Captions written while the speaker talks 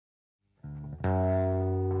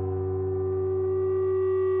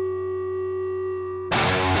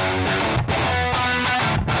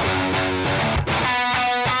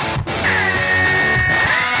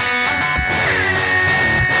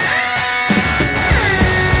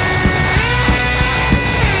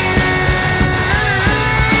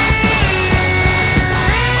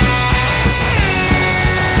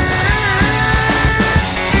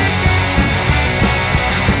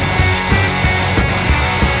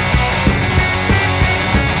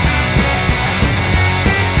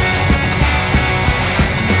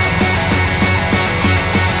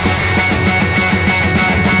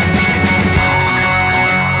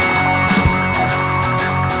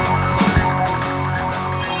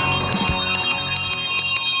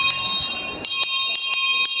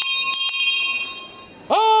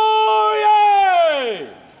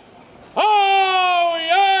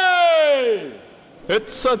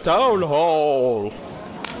the town hall.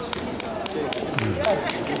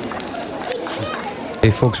 Hey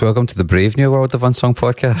folks, welcome to the brave new world of Unsung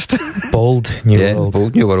Podcast. Bold new world.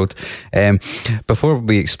 Bold new world. Before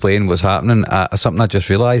we explain what's happening, something I just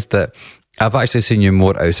realised that I've actually seen you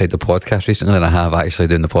more outside the podcast recently than I have actually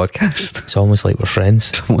doing the podcast. It's almost like we're friends.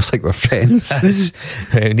 It's almost like we're friends.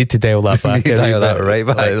 Right, we need to dial that back. Dial that right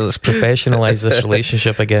back. Let's professionalise this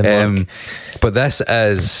relationship again. But this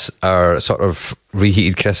is our sort of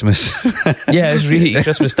reheated Christmas. Yeah, it's reheated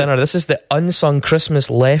Christmas dinner. This is the unsung Christmas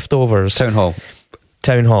leftovers. Town hall.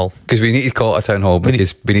 Because we need to call it a town hall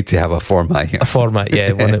because we need to have a format here. A format,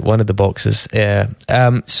 yeah, one of the boxes. Yeah.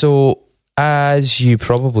 So, as you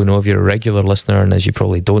probably know if you're a regular listener, and as you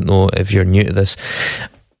probably don't know if you're new to this,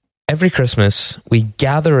 every Christmas we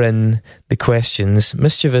gather in the questions,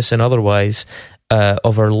 mischievous and otherwise,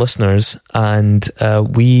 of our listeners, and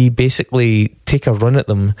we basically take a run at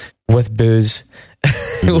them with booze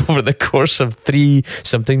over the course of 3,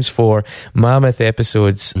 sometimes 4 mammoth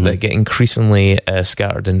episodes that get increasingly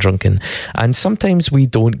scattered and drunken. And sometimes we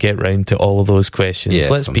don't get round to all of those questions. Yeah,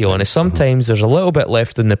 Let's be honest. Sometimes there's a little bit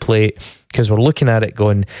left in the plate because we're looking at it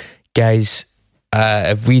going, guys,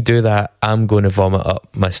 if we do that, I'm going to vomit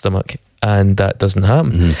up my stomach. And that doesn't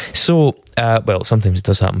happen. So, well, sometimes it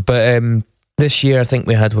does happen. But this year, I think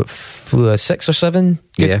we had 6 or 7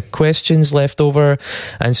 good questions left over,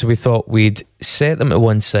 and so we thought we'd set them to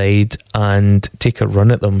one side and take a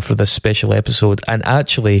run at them for this special episode. And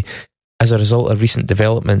actually, as a result of recent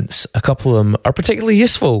developments, a couple of them are particularly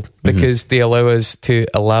useful because they allow us to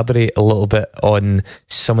elaborate a little bit on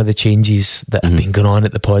some of the changes that have been going on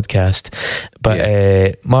at the podcast.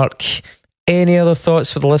 But Mark, any other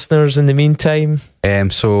thoughts for the listeners in the meantime?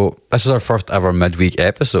 So this is our first ever midweek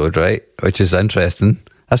episode, right? Which is interesting.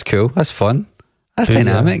 That's cool. That's fun. That's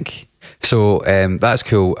dynamic. So that's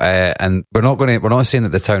cool. And we're not saying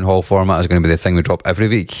that the town hall format is going to be the thing we drop every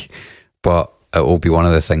week, but it will be one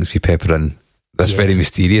of the things we pepper in. That's very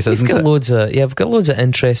mysterious, isn't it? We've got loads of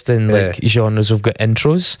interesting genres. We've got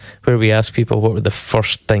intros where we ask people what were the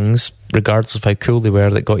first things, regardless of how cool they were,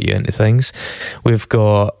 that got you into things. We've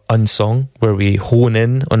got unsung, where we hone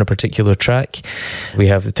in on a particular track. We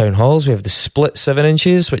have the town halls. We have the split 7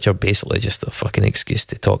 inches, which are basically just a fucking excuse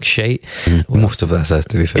to talk shite. Most of this is,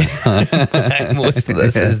 to be fair. Most of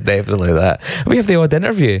this is definitely that. We have the odd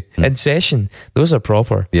interview in session. Those are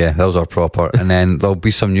proper. Yeah, those are proper. And then there'll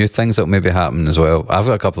be some new things that will maybe happen as well. I've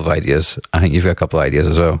got a couple of ideas. I think you've got a couple of ideas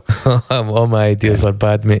as well. All my ideas are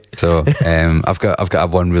bad, mate. So I've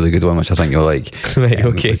got one really good one which I think you'll like. Right,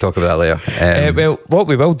 okay. We'll talk about that later. Well, what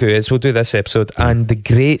we will do is we'll do this episode, and the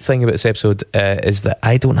great thing about this episode is that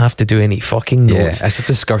I don't have to do any fucking notes. Yeah, it's a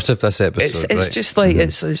discursive, this episode. It's just like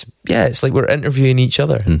it's like we're interviewing each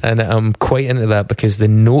other, and I'm quite into that because the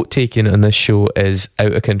note taking on this show is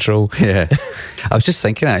out of control. Yeah, I was just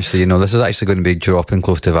thinking actually, this is actually going to be dropping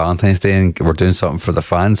close to Valentine's Day, and we're doing something for the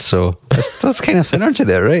fans, so that's kind of synergy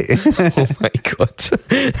there, right? Oh my god,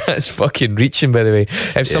 that's fucking reaching. By the way,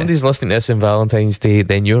 if somebody's listening to this on Valentine's Day,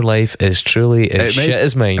 then your life is truly as shit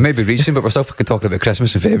as mine. It may be reaching, but we're still fucking talking about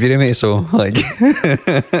Christmas in February, mate, so like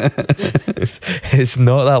it's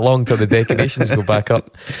not that long till the decorations go back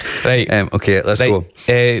up. Right, okay, let's go.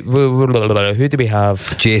 Who do we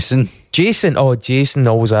have? Jason. Oh, Jason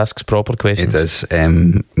always asks proper questions. He does.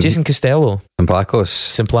 Jason Costello.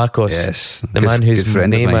 Simplacos. Yes. The man whose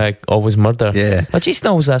name I always murder. Yeah. Well, Jason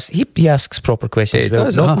always asks, he asks proper questions. Yeah, he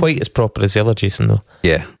does, not quite as proper as the other Jason, though.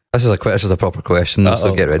 Yeah. This is a proper question,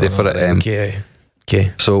 so get ready for it.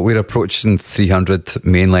 Okay. So we're approaching 300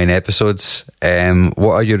 mainline episodes.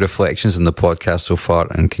 What are your reflections on the podcast so far,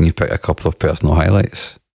 and can you pick a couple of personal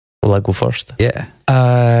highlights? Will I go first? Yeah.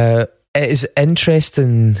 It is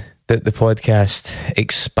interesting that the podcast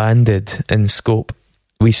expanded in scope.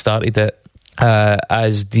 We started it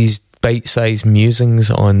as these bite-sized musings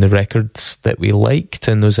on the records that we liked,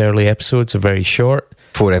 and those early episodes are very short.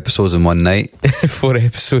 4 episodes in one night. 4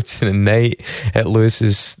 episodes in a night at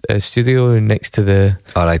Lewis's studio next to the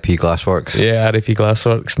R.I.P. Glassworks. Yeah, R.I.P.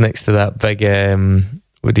 Glassworks, next to that big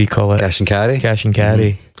what do you call it? Cash and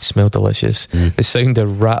carry. Smell delicious. The sound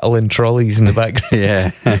of rattling trolleys in the background.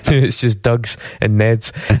 Yeah. It's just Doug's and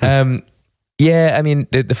Ned's. Yeah, I mean,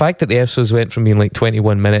 the fact that the episodes went from being like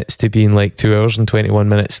 21 minutes to being like 2 hours and 21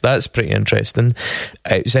 minutes, that's pretty interesting.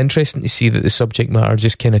 It was interesting to see that the subject matter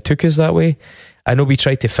just kind of took us that way. I know we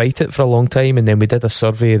tried to fight it for a long time, and then we did a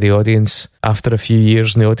survey of the audience after a few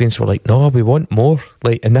years, and the audience were like, no, we want more.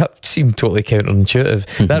 Like, and that seemed totally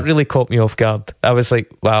counterintuitive. That really caught me off guard. I was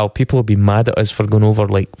like, wow, people will be mad at us for going over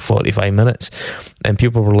like 45 minutes. And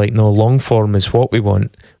people were like, no, long form is what we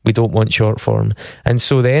want. We don't want short form. And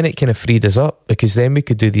so then it kind of freed us up, because then we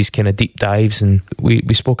could do these kind of deep dives, and we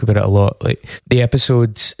spoke about it a lot. Like, the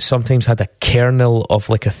episodes sometimes had a kernel of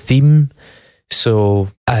like a theme. So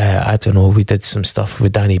I don't know, we did some stuff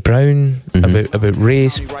with Danny Brown about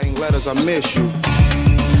race. Writing letters, I miss you.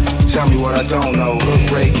 Tell me what I don't know.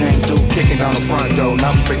 Look, Ray came through, kicking down the front door.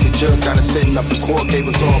 Now we face a judge, got us sitting up in court, gave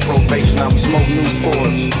us all probation. Now we smoke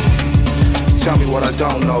Newports. Tell me what I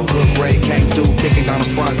don't know. Look, Ray came through, kicking down the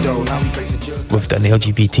front door. Now we face a judge. We've done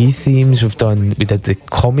LGBT themes. We did the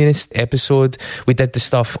communist episode. We did the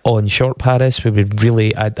stuff on Short Paris. We would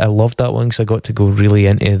really, I loved that one, because I got to go really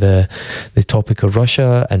into the topic of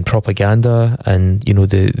Russia and propaganda, and you know,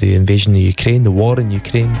 the invasion of Ukraine, the war in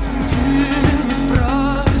Ukraine.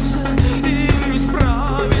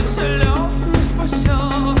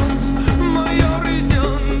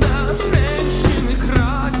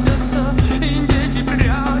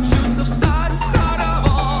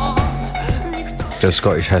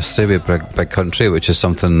 Scottish history with Big Country, which is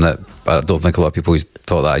something that I don't think a lot of people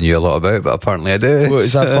thought that I knew a lot about, but apparently I do. What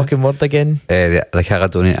is that fucking word again? The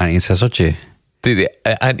Caledonian anti-syzygy. The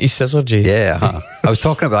anti-syzygy? Yeah, I was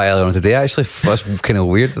talking about it earlier on today, actually. That's kind of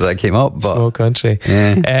weird that came up. But small country.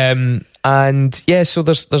 Yeah. And yeah, so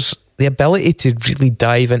there's the ability to really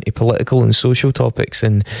dive into political and social topics,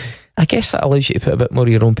 and I guess that allows you to put a bit more of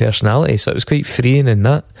your own personality, so it was quite freeing in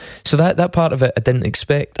that. So that part of it I didn't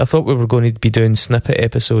expect. I thought we were going to be doing snippet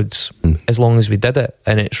episodes as long as we did it,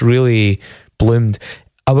 and it's really bloomed.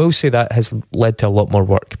 I will say that has led to a lot more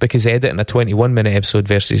work, because editing a 21-minute episode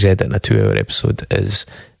versus editing a 2-hour episode is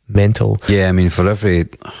mental. Yeah, I mean, for every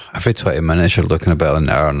 20 minutes you're looking about an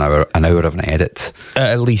hour of an edit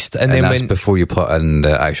at least, and then that's before you put in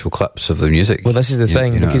the actual clips of the music. Well, this is the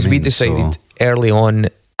thing, because we decided early on.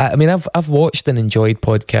 I mean, I've watched and enjoyed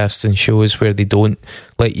podcasts and shows where they don't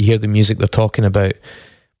let you hear the music they're talking about,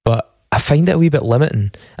 but I find it a wee bit limiting.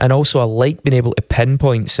 And also, I like being able to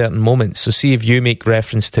pinpoint certain moments. So see if you make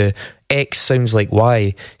reference to X sounds like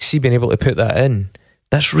Y, see being able to put that in.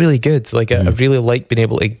 That's really good. Like, I really like being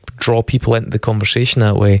able to draw people into the conversation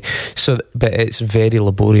that way. So, but it's very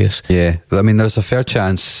laborious. Yeah, I mean, there's a fair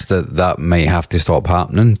chance that might have to stop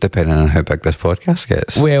happening depending on how big this podcast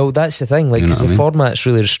gets. Well, that's the thing. Like, because the format's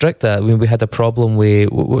really restricted. I mean, we had a problem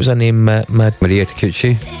with, what was her name? Maria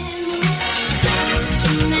Takuchi.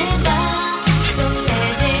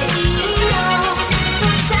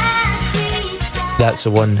 That's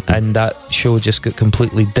the one, and that show just got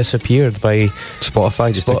completely disappeared by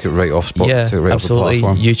Spotify. Just took it right off Spotify. Yeah, took it right absolutely. Off the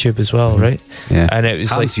platform. YouTube as well, right? Yeah, and it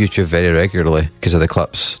was like YouTube very regularly because of the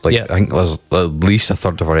clips. Like, I think there's at least a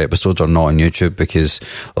third of our episodes are not on YouTube because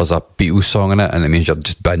there's a Beatles song in it, and it means you're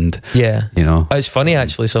just binned. Yeah, you know, it's funny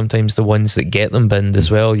actually. Sometimes the ones that get them binned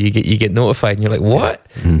as well, you get notified, and you're like, what?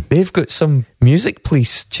 They've got some music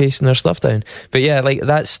police chasing their stuff down. But yeah, like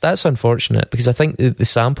that's unfortunate, because I think the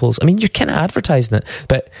samples, I mean, you're kind of advertising it,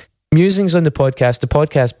 but musings on the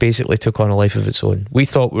podcast basically took on a life of its own. We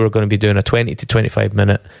thought we were going to be doing a 20 to 25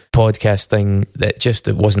 minute podcast thing that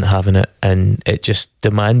it wasn't having it, and it just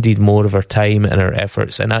demanded more of our time and our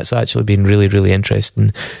efforts, and that's actually been really, really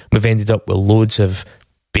interesting. We've ended up with loads of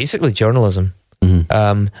basically journalism.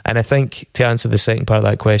 And I think, to answer the second part of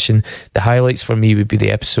that question, the highlights for me would be the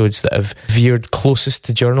episodes that have veered closest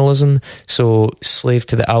to journalism. So Slave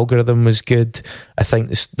to the Algorithm was good. I think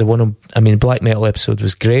the one on, Black Metal episode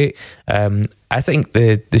was great. I think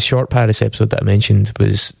the Short Paris episode that I mentioned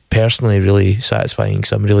was personally really satisfying,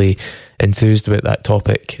 because I'm really enthused about that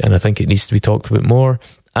topic, and I think it needs to be talked about more.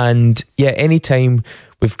 And yeah, anytime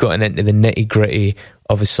we've gotten into the nitty gritty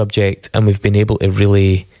of a subject and we've been able to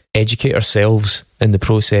really educate ourselves in the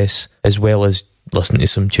process, as well as listen to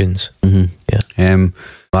some tunes.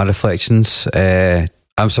 My reflections,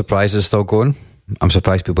 I'm surprised it's still going. I'm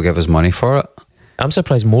surprised people give us money for it. I'm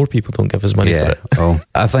surprised more people don't give us money for it. Well,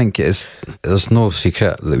 I think there's no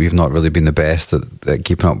secret that we've not really been the best at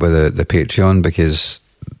keeping up with the Patreon, because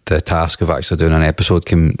the task of actually doing an episode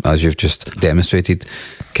can, as you've just demonstrated,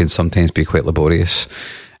 can sometimes be quite laborious.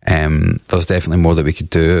 There's definitely more that we could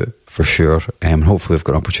do, for sure. Hopefully we've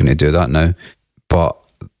got an opportunity to do that now. But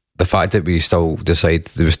the fact that we still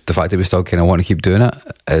kind of want to keep doing it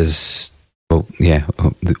is, well, yeah,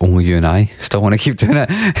 only you and I still want to keep doing it.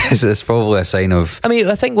 It's probably a sign of... I mean,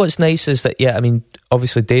 I think what's nice is that,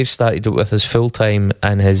 obviously Dave started it with us full time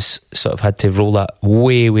and has sort of had to roll that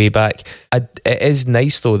way, way back. It is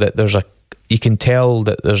nice though that there's you can tell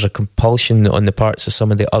that there's a compulsion on the parts of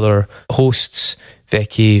some of the other hosts,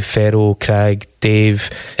 Vicky, Ferro, Craig, Dave,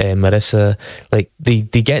 Marissa. Like they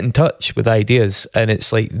get in touch with ideas, and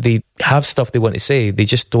it's like they have stuff they want to say. They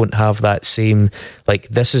just don't have that same, like,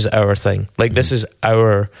 this is our thing, like this is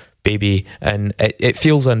our baby, and it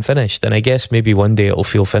feels unfinished. And I guess maybe one day it'll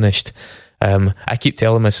feel finished. I keep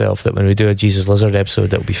telling myself that when we do a Jesus Lizard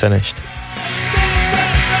episode, it'll be finished.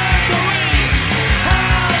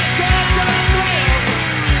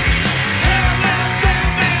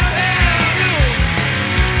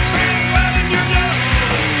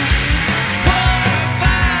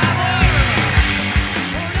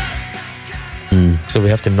 So we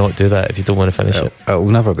have to not do that if you don't want to finish it. It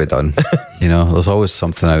will never be done. You know, there's always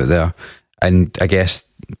something out there. And I guess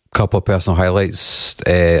a couple of personal highlights.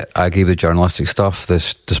 I agree with the journalistic stuff. The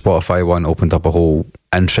Spotify one opened up a whole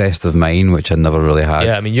interest of mine, which I never really had.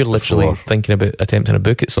 Yeah, I mean, you're literally thinking about attempting a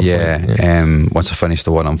book at some point. Yeah. Once I finish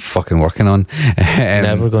the one I'm fucking working on.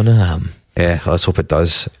 Never gonna happen. Yeah, let's hope it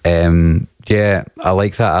does. Yeah, I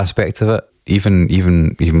like that aspect of it. Even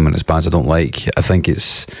when it's bands I don't like, I think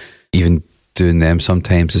it's even doing them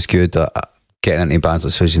sometimes is good. Getting into bands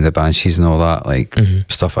like Susie and the Banshees and all that, like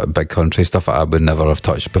stuff like Big Country, stuff that I would never have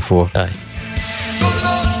touched before. Aye.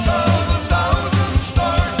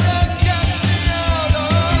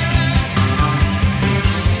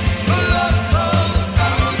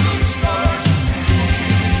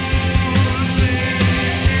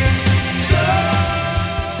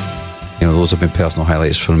 You know, those have been personal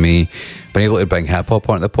highlights for me. Been able to bring hip hop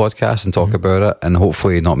onto the podcast and talk about it, and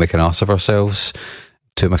hopefully not make an ass of ourselves.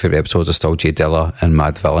 Two of my favourite episodes are still Jay Dilla and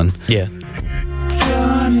Mad Villain. Yeah.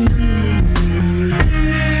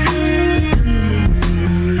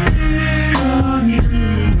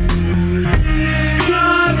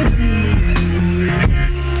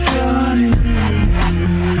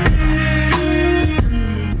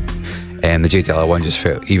 And the Jay Dilla one just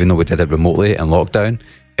felt, even though we did it remotely in lockdown,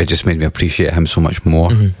 it just made me appreciate him so much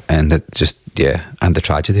more. And it just, and the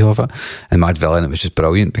tragedy of it. And Mad Villain, it was just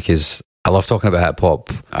brilliant because I love talking about hip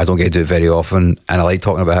hop. I don't get to do it very often, and I like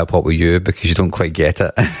talking about hip hop with you because you don't quite get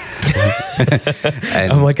it.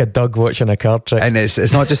 And I'm like a dog watching a car trick. And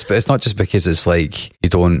it's not just because it's like you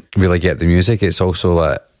don't really get the music. It's also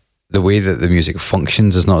like the way that the music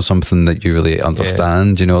functions is not something that you really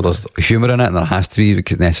understand. You know, there's humour in it, and there has to be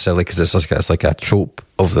necessarily because it's like a trope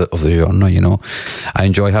of the genre. You know, I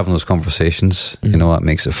enjoy having those conversations. You know, that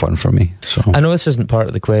makes it fun for me. So I know this isn't part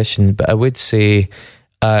of the question, but I would say,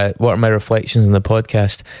 what are my reflections on the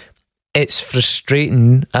podcast? It's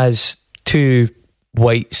frustrating as two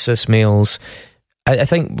white cis males. I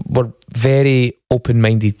think we're very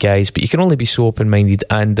open-minded guys, but you can only be so open-minded,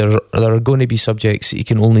 and there are going to be subjects that you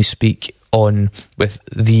can only speak on with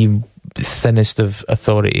the thinnest of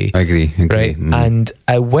authority. I agree. Right? And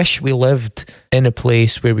I wish we lived in a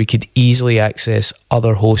place where we could easily access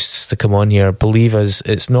other hosts to come on here. Believe us,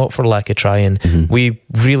 it's not for lack of trying. We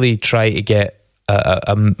really try to get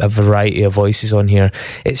a variety of voices on here.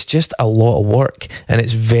 It's just a lot of work, and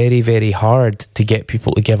it's very, very hard to get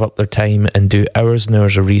people to give up their time and do hours and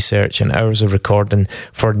hours of research and hours of recording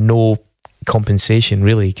for no compensation,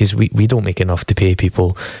 really, because we don't make enough to pay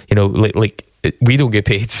people. You know, like we don't get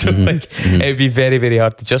paid, so it would be very, very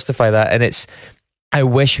hard to justify that. And I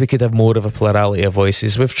wish we could have more of a plurality of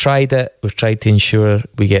voices. We've tried it. We've tried to ensure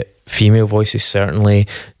we get female voices, certainly.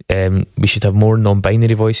 We should have more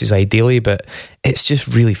non-binary voices ideally, but it's just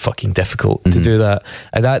really fucking difficult to do that.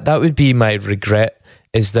 And that would be my regret,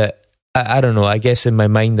 is that I don't know, I guess in my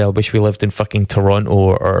mind I wish we lived in fucking Toronto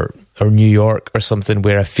or New York or something,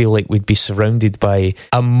 where I feel like we'd be surrounded by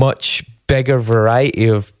a much bigger variety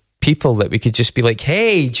of people that we could just be like,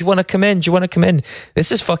 hey, do you want to come in? Do you want to come in?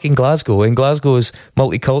 This is fucking Glasgow, and Glasgow is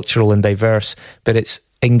multicultural and diverse, but it's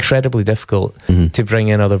incredibly difficult to bring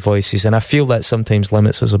in other voices, and I feel that sometimes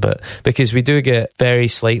limits us a bit, because we do get very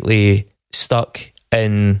slightly stuck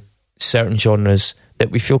in certain genres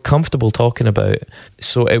that we feel comfortable talking about.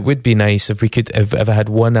 So it would be nice if we could, if I had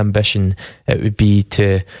one ambition, it would be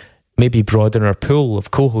to maybe broaden our pool of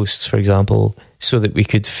co-hosts, for example, so that we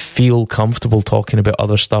could feel comfortable talking about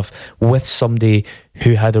other stuff with somebody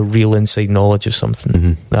who had a real inside knowledge of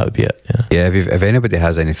something. That would be it. Yeah, if anybody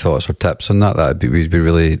has any thoughts or tips on that, we'd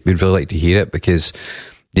really like to hear it, because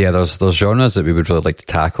there's genres that we would really like to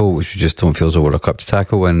tackle which we just don't feel as though we're equipped to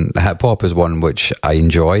tackle, and hip hop is one which I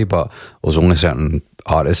enjoy, but there's only certain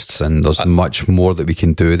artists and there's much more that we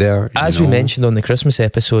can do there. As we mentioned on the Christmas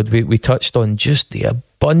episode, we touched on just the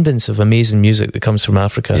abundance of amazing music that comes from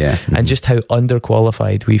Africa, and just how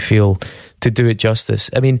underqualified we feel to do it justice.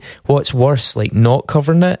 I mean, what's worse, like not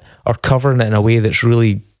covering it or covering it in a way that's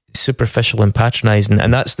really superficial and patronising,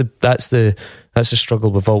 and that's the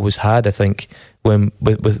struggle we've always had, I think, when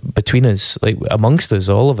with between us, like amongst us,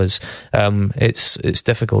 all of us. It's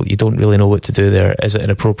difficult. You don't really know what to do there. Is it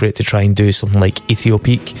inappropriate to try and do something like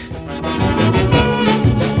Ethiopique?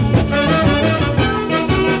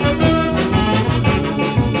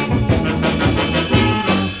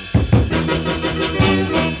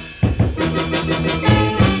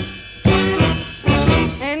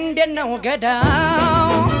 Get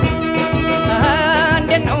down,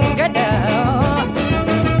 get down.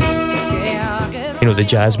 You know, the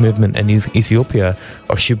jazz movement in Ethiopia,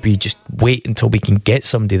 or should we just wait until we can get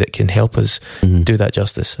somebody that can help us do that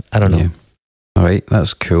justice? I don't know. Yeah. All right,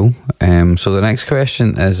 that's cool. So the next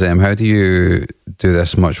question is, how do you do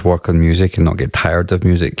this much work on music and not get tired of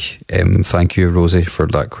music? Thank you, Rosie, for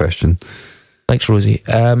that question. Thanks, Rosie.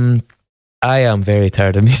 I am very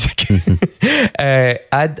tired of music.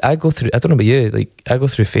 I go through, I don't know about you, like I go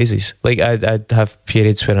through phases. Like I have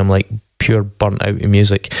periods where I'm like pure burnt out in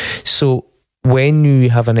music. So when you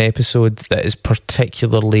have an episode that is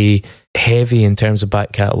particularly heavy in terms of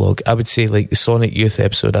back catalogue, I would say like the Sonic Youth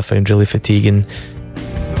episode I found really fatiguing.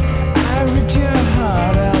 I ripped your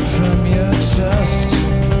heart out from your chest,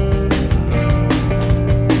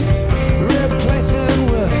 replace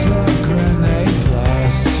it with a grenade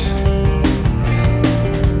blast,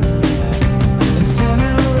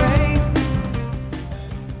 incinerate.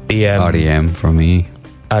 The REM for me.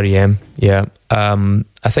 REM, yeah. I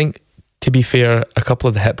think, to be fair, a couple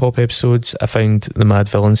of the hip hop episodes, I found the Mad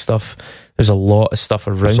Villain stuff. There's a lot of stuff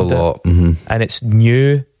around There's a lot, and it's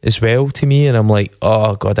new as well to me. And I'm like,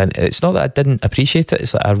 oh god! And it's not that I didn't appreciate it;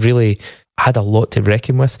 it's that I really had a lot to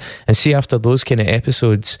reckon with. And see, after those kind of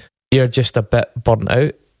episodes, you're just a bit burnt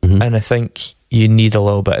out, and I think you need a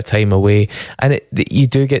little bit of time away. And you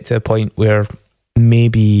do get to a point where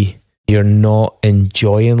maybe you're not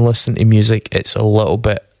enjoying listening to music. It's a little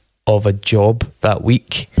bit of a job that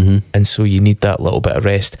week, and so you need that little bit of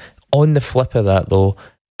rest. On the flip of that though,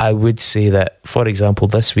 I would say that, for example,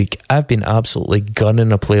 this week I've been absolutely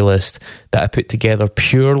gunning a playlist that I put together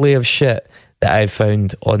purely of shit that I've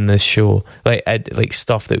found on this show, like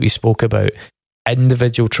stuff that we spoke about,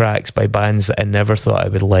 individual tracks by bands that I never thought I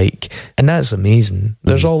would like, and that's amazing.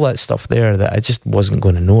 There's all that stuff there that I just wasn't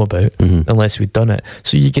going to know about unless we'd done it.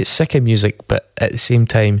 So you get sick of music, but at the same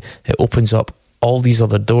time it opens up all these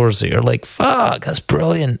other doors that you're like, fuck, that's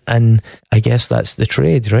brilliant. And I guess that's the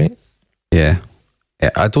trade, right? Yeah.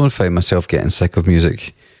 I don't find myself getting sick of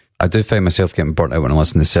music. I do find myself getting burnt out when I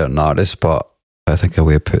listen to certain artists, but I think a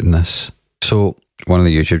way of putting this. So one of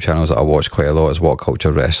the YouTube channels that I watch quite a lot is What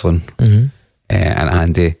Culture Wrestling. And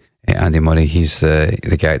Andy Murray, he's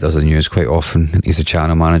the guy that does the news quite often, and he's the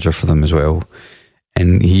channel manager for them as well.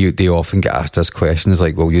 And they often get asked this question, is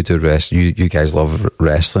like, well, you do you guys love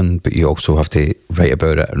wrestling, but you also have to write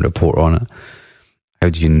about it and report on it. How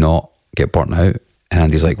do you not get burnt out?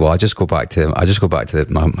 And he's like, well, I just go back to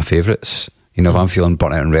my favourites. You know, if I'm feeling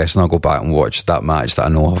burnt out in wrestling, I'll go back and watch that match that I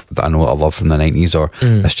know I love from the 90s, or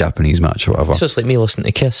this Japanese match or whatever. So it's like me listening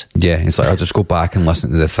to Kiss. Yeah, it's like I'll just go back and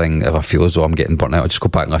listen to the thing. If I feel as though I'm getting burnt out, I'll just go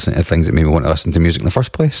back and listen to the things that made me want to listen to music in the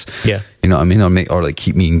first place. Yeah. You know what I mean? Or like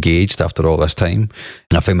keep me engaged after all this time.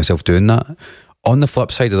 And I find myself doing that. On the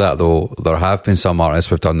flip side of that though, there have been some artists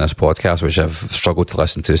we've done this podcast which I've struggled to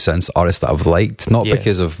listen to since, artists that I've liked, not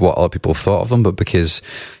because of what other people have thought of them, but because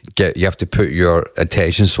you have to put your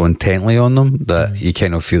attention so intently on them that you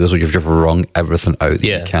kind of feel as though you've just wrung everything out that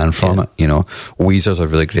you can from it. You know, Weezer's a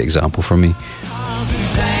really great example for me.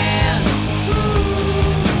 Suzanne,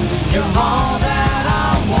 you're all that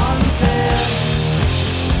I wanted.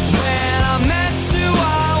 When I met you,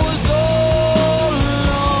 I was all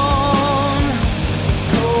alone,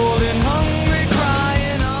 cold and hungry,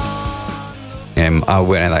 crying on. I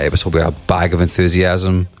went in that episode with a bag of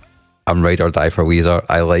enthusiasm. I'm ride or die for Weezer.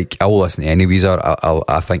 I will listen to any Weezer.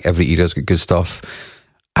 I think every era's got good stuff.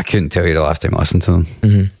 I couldn't tell you the last time I listened to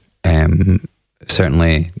them.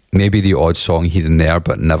 Certainly, maybe the odd song here and there,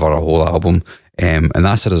 but never a whole album. And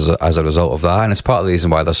that's as a result of that. And it's part of the reason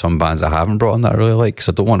why there's some bands I haven't brought on that I really like, because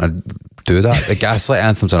I don't want to do that. The Gaslight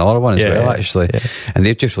Anthem's another one as well, actually. Yeah. And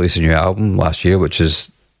they've just released a new album last year, which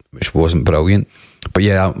wasn't brilliant. But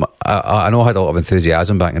yeah, I know I had a lot of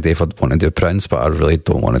enthusiasm back in the day for wanting to do Prince, but I really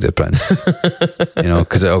don't want to do Prince. You know,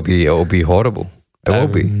 because it'll be horrible. It will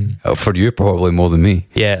be. For you, probably more than me.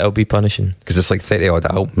 Yeah, it'll be punishing. Because it's like 30 odd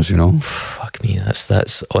albums, you know. Fuck me,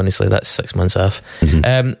 that's honestly, that's 6 months off.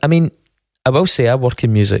 I mean, I will say I work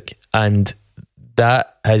in music, and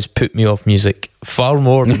that has put me off music far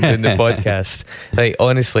more than the podcast. Like,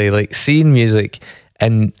 honestly, like seeing music,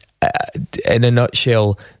 and in a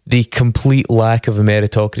nutshell, the complete lack of a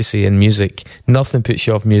meritocracy in music. Nothing puts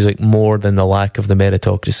you off music more than the lack of the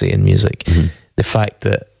meritocracy in music. The fact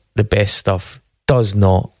that the best stuff does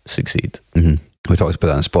not succeed. We talked about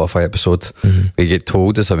that in the Spotify episode. We get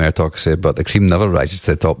told it's a meritocracy, but the cream never rises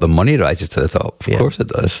to the top. The money rises to the top. Of course it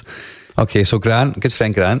does. Okay, so Grant, good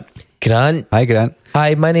friend Grant. Grant. Hi, Grant.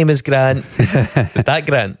 Hi, my name is Grant. That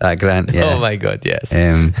Grant. That Grant, yeah. Oh my God, yes.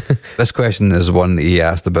 This question is one that he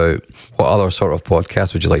asked about. What other sort of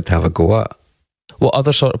podcast would you like to have a go at? What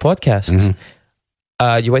other sort of podcasts?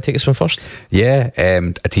 You want to take this one first? Yeah, a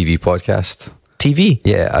TV podcast. TV?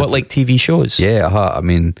 Yeah. What, like TV shows? Yeah, I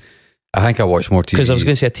mean, I think I watch more TV. Because I was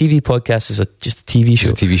going to say a TV podcast is just a TV show.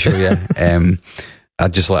 It's a TV show, yeah. I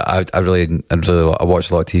watch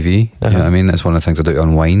a lot of TV. You know what I mean? That's one of the things I do to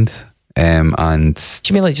unwind. And do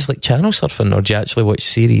you mean like just like channel surfing, or do you actually watch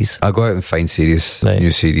series? I go out and find series,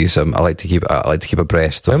 new series. I like to keep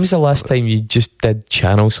abreast of. When was the last time you just did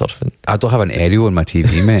channel surfing? I don't have an aerial on my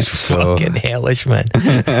TV, mate. So. Fucking hellish, man.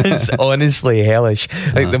 It's honestly hellish.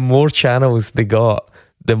 Like the more channels they got,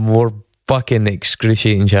 the more fucking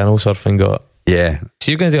excruciating channel surfing got. Yeah.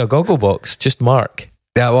 So you're going to do a goggle box, just mark.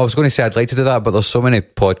 Yeah, well, I was going to say I'd like to do that, but there's so many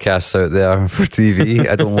podcasts out there for TV.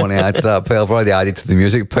 I don't want to add to that pile. I've already added to the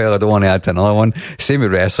music pile. I don't want to add to another one. Same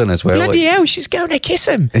with wrestling as well. Bloody hell, she's going to kiss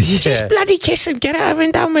him. Yeah. Just bloody kiss him. Get it over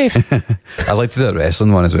and done with. I'd like to do a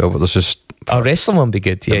wrestling one as well, but there's just... A wrestling one would be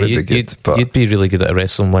good. Yeah, you'd be really good at a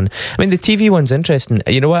wrestling one. I mean, the TV one's interesting.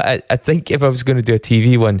 You know what? I think if I was going to do a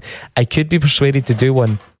TV one, I could be persuaded to do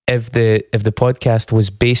one if the podcast was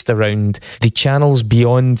based around the channels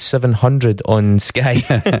beyond 700 on Sky,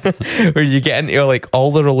 where you get into like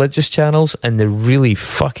all the religious channels and the really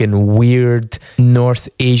fucking weird North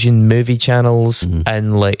Asian movie channels,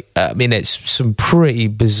 and like, I mean, it's some pretty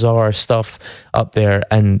bizarre stuff up there.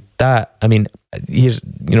 And that, I mean, here's,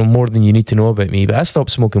 you know, more than you need to know about me, but I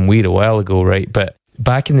stopped smoking weed a while ago, right? But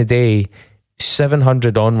back in the day,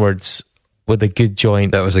 700 onwards with a good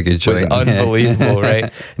joint. That was a good joint. Was unbelievable,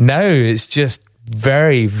 right? Now it's just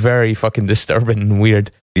very, very fucking disturbing and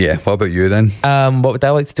weird. Yeah, what about you then? What would I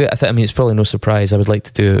like to do? I mean, it's probably no surprise. I would like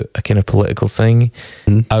to do a kind of political thing.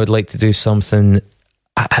 I would like to do something.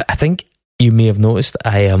 I think you may have noticed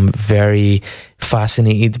I am very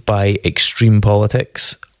fascinated by extreme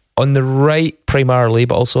politics. On the right primarily,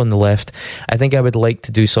 but also on the left. I think I would like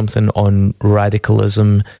to do something on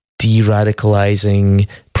radicalism, de-radicalizing,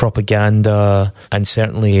 propaganda, and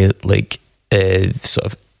certainly like sort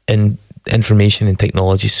of information and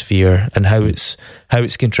technology sphere, and how it's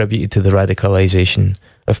contributed to the radicalization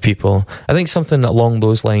of people. I think something along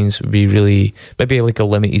those lines would be really, maybe like a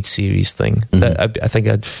limited series thing. That I think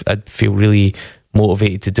I'd feel really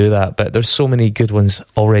motivated to do that. But there's so many good ones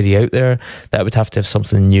already out there that I would have to have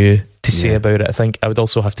something new to say about it. I think I would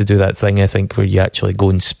also have to do that thing, I think, where you actually go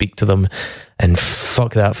and speak to them, and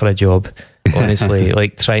fuck that for a job, honestly.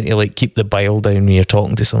 Like trying to like keep the bile down when you're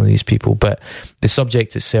talking to some of these people. But the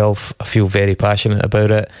subject itself, I feel very passionate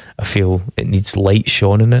about it. I feel it needs light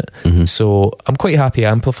shone in it. So I'm quite happy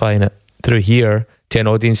amplifying it through here to an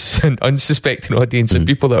audience, an unsuspecting audience, and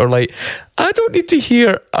people that are like, I don't need to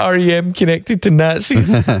hear REM connected to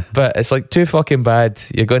Nazis. But it's like too fucking bad.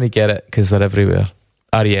 You're going to get it because they're everywhere.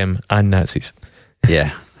 REM and Nazis.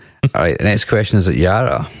 Yeah. All right, the next question is at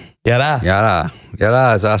Yara. Yara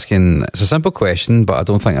is asking, it's a simple question, but I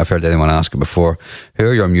don't think I've heard anyone ask it before. Who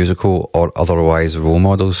are your musical or otherwise role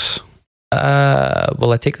models?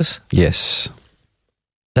 Will I take this? Yes.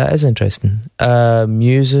 That is interesting.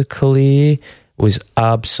 Musically, was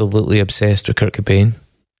absolutely obsessed with Kurt Cobain.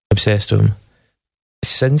 Obsessed with him.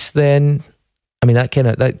 Since then, I mean, that kind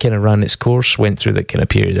of ran its course, went through that kind of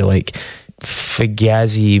period of like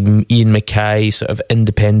Fugazi, Ian Mackay, sort of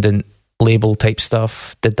independent label type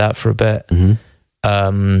stuff. Did that for a bit.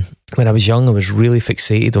 When I was young, I was really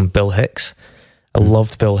fixated on Bill Hicks. I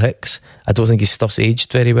loved Bill Hicks. I don't think his stuff's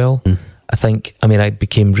aged very well. I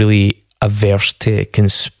became really averse to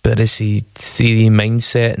conspiracy theory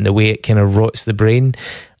mindset and the way it kind of rots the brain.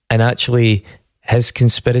 And actually, his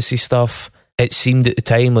conspiracy stuff, it seemed at the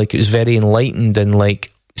time like it was very enlightened and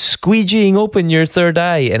like squeegeeing open your third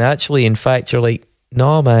eye. And actually, in fact, you're like,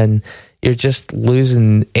 no, man, you're just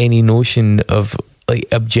losing any notion of like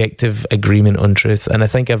objective agreement on truth. And I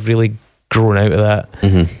think I've really grown out of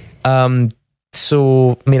that.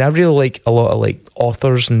 So, I mean, I really like a lot of like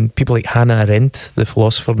authors and people like Hannah Arendt, the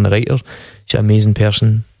philosopher and the writer. She's an amazing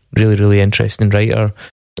person, really, really interesting writer.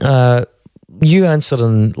 You answer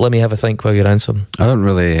and let me have a think while you're answering. I don't know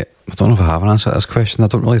if I have an answer to this question. I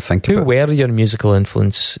don't really think about it. Who were your musical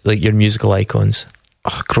influence, like your musical icons?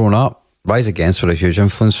 Growing up, Rise Against were a huge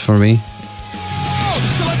influence for me.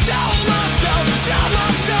 So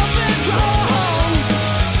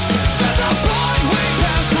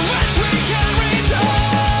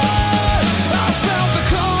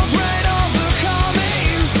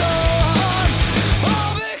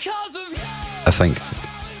I think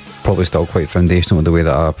probably still quite foundational in the way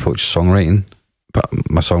that I approach songwriting. But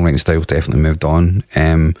my songwriting style's definitely moved on.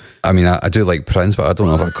 I mean, I do like Prince, but I don't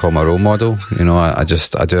know if I'd call my role model. You know, I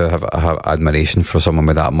do have admiration for someone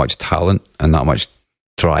with that much talent and that much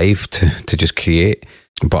drive to just create.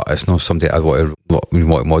 But it's not somebody I'd want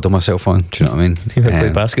to model myself on. Do you know what I mean? You would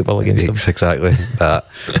play basketball against them. Exactly. That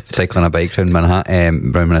cycling a bike around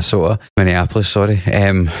Minneapolis. Sorry.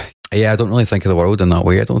 Yeah, I don't really think of the world in that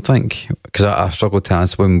way. I don't think, because I struggled to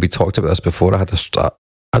answer when we talked about this before.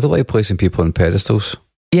 I don't like placing people on pedestals.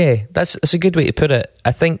 Yeah, that's a good way to put it.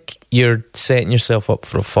 I think you're setting yourself up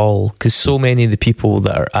for a fall, because so many of the people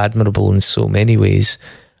that are admirable in so many ways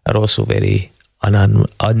are also very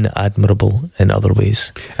unadmirable in other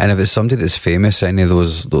ways. And if it's somebody that's famous, any of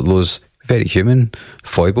those very human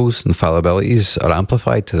foibles and fallibilities are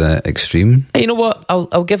amplified to the extreme. You know what?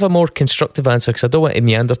 I'll give a more constructive answer, because I don't want to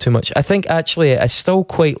meander too much. I think actually I still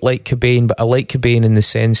quite like Cobain, but I like Cobain in the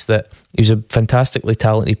sense that he was a fantastically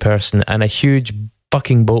talented person and a huge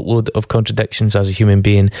fucking boatload of contradictions as a human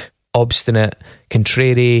being. Obstinate,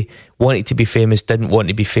 contrary, wanted to be famous, didn't want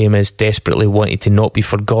to be famous, desperately wanted to not be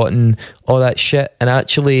forgotten, all that shit. And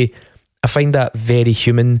actually, I find that very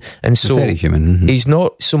human. And so very human. Mm-hmm. He's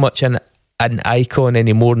not so much an icon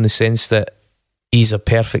anymore in the sense that he's a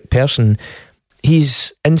perfect person.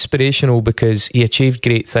 He's inspirational because he achieved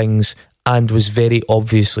great things and was very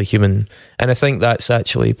obviously human. And I think that's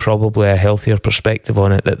actually probably a healthier perspective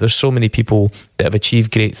on it, that there's so many people that have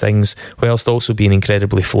achieved great things whilst also being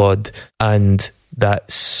incredibly flawed, and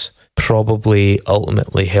that's probably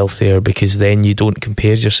ultimately healthier, because then you don't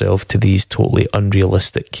compare yourself to these totally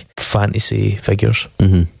unrealistic fantasy figures.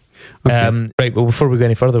 Mm-hmm. Okay. Right, well, before we go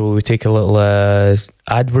any further, will we take a little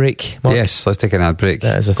ad break, Mark? Yes, let's take an ad break.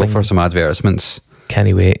 That is a Go thing. for some advertisements. Can't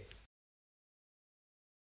he wait?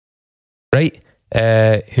 Right,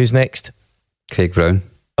 who's next? Craig Brown.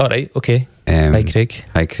 All right, okay. Hi, Craig.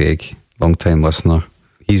 Hi, Craig. Long time listener.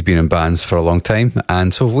 He's been in bands for a long time,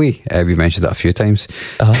 and so have we. We mentioned that a few times.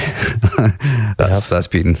 That's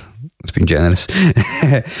been generous.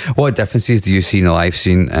 What differences do you see in the live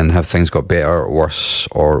scene, and have things got better, worse,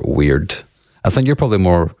 or weird? I think you're probably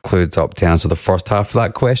more clued up to answer the first half of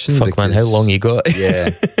that question. Fuck, man, how long you got?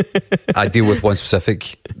 Yeah. I deal with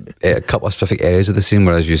a couple of specific areas of the scene,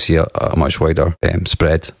 whereas you see a much wider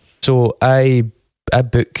spread. So I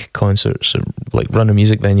book concerts, like run a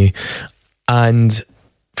music venue, and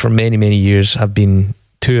for many, many years I've been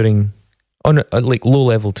touring on like low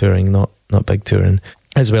level touring, not big touring,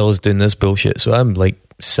 as well as doing this bullshit. So I'm like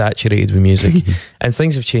saturated with music and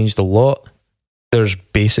things have changed a lot. There's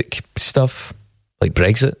basic stuff like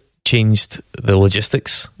Brexit changed the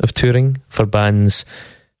logistics of touring for bands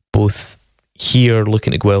both here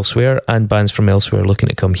looking to go elsewhere and bands from elsewhere looking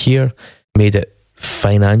to come here. Made it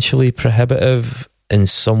financially prohibitive in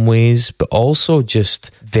some ways, but also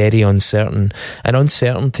just very uncertain. And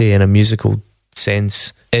uncertainty in a musical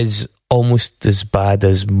sense is almost as bad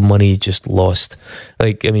as money just lost.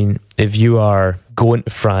 Like, I mean, if you are going to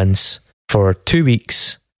France for 2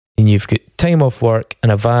 weeks and you've got time off work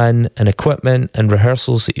and a van and equipment and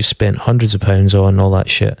rehearsals that you've spent hundreds of pounds on, all that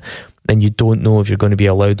shit, and you don't know if you're going to be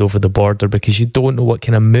allowed over the border because you don't know what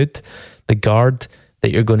kind of mood the guard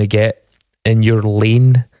that you're going to get in your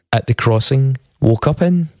lane at the crossing woke up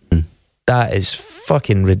in, that is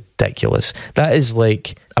fucking ridiculous. That is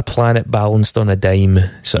like a planet balanced on a dime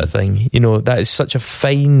sort of thing. You know, that is such a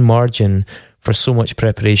fine margin for so much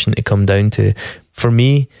preparation to come down to. For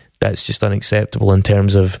me, that's just unacceptable in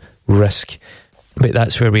terms of risk. But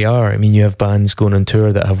that's where we are. I mean, you have bands going on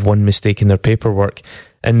tour that have one mistake in their paperwork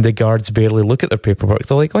and the guards barely look at their paperwork.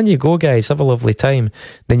 They're like, on you go, guys, have a lovely time.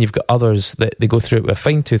 Then you've got others that they go through it with a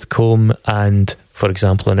fine-tooth comb. And, for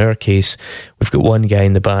example, in our case, we've got one guy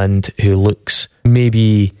in the band who looks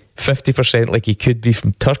maybe 50% like he could be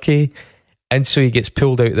from Turkey. And so he gets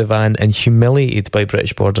pulled out of the van and humiliated by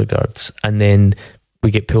British border guards. And then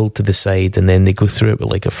we get pulled to the side and then they go through it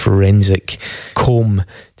with like a forensic comb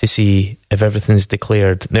to see if everything's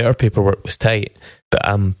declared. Now, our paperwork was tight, but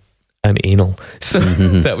I'm anal, so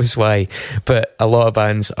that was why. But a lot of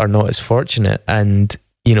bands are not as fortunate, and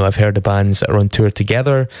you know, I've heard of bands that are on tour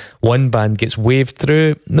together. One band gets waved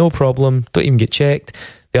through, no problem, don't even get checked.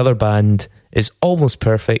 The other band is almost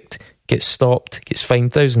perfect, gets stopped, gets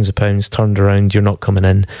fined thousands of pounds, turned around, you're not coming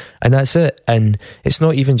in, and that's it. And it's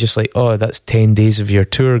not even just like, oh, that's 10 days of your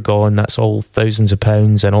tour gone, that's all thousands of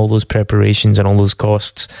pounds and all those preparations and all those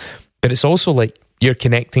costs. But it's also like you're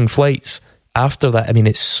connecting flights after that. I mean,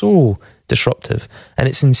 it's so disruptive, and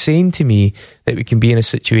it's insane to me that we can be in a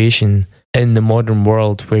situation in the modern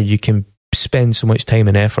world where you can spend so much time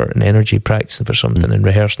and effort and energy practicing for something and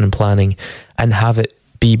rehearsing and planning, and have it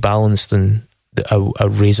be balanced on a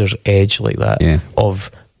razor's edge like that of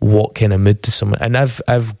what kind of mood to someone. And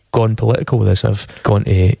I've gone political with this. I've gone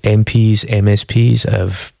to MPs, MSPs,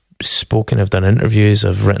 I've spoken, I've done interviews,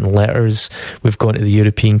 I've written letters, we've gone to the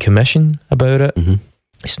European Commission about it.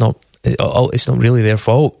 It's not really their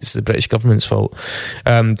fault, it's the British government's fault.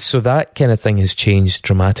 So that kind of thing has changed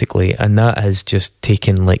dramatically, and that has just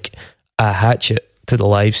taken like a hatchet to the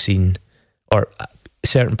live scene, or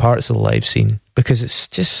certain parts of the live scene, because it's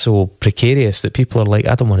just so precarious that people are like,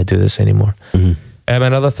 I don't want to do this anymore.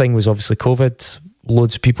 Another thing was obviously COVID.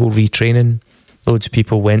 Loads of people retraining. Loads of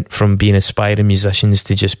people went from being aspiring musicians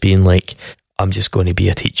to just being like, I'm just going to be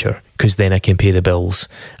a teacher because then I can pay the bills.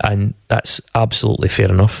 And that's absolutely fair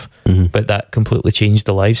enough. But that completely changed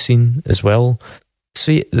the live scene as well.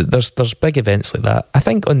 So there's big events like that. I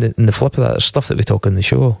think on the flip of that, there's stuff that we talk on the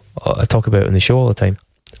show. I talk about on the show all the time.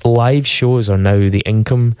 Live shows are now the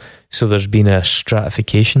income. So there's been a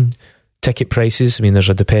stratification. Ticket prices, I mean, there's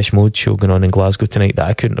a Depeche Mode show going on in Glasgow tonight that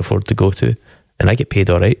I couldn't afford to go to, and I get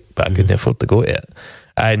paid all right, but I couldn't afford to go to it.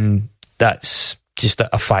 And that's just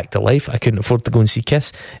a fact of life. I couldn't afford to go and see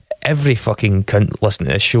Kiss. Every fucking cunt listening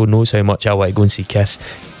to this show knows how much I want to go and see Kiss.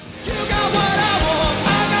 You got what I want,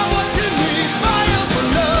 I know what you need, fire for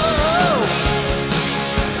love.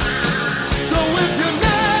 So if you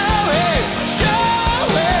know it, show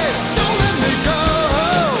it, don't let me go.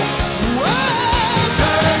 Whoa,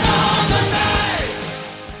 turn on the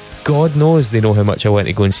night. God knows they know how much I want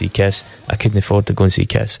to go and see Kiss. I couldn't afford to go and see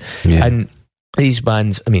Kiss. And these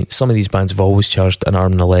bands, I mean, some of these bands have always charged an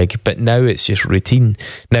arm and a leg, but now it's just routine.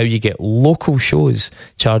 Now you get local shows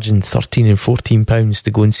charging £13 and £14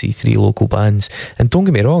 to go and see 3 local bands. And don't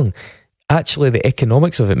get me wrong, actually the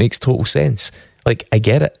economics of it makes total sense. Like, I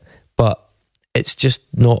get it, but it's just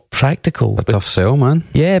not practical. A tough sell, man.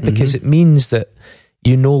 Yeah, because it means that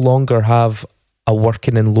you no longer have a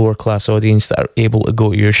working and lower class audience that are able to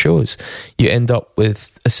go to your shows. You end up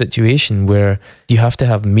with a situation where you have to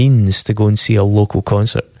have means to go and see a local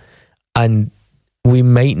concert, and we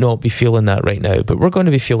might not be feeling that right now, but we're going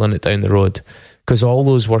to be feeling it down the road, because all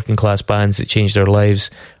those working class bands that changed their lives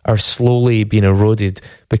are slowly being eroded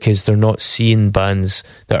because they're not seeing bands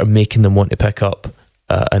that are making them want to pick up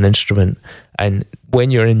an instrument. And when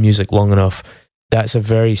you're in music long enough, that's a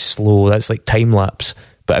very slow, that's like time lapse,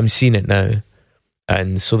 but I'm seeing it now.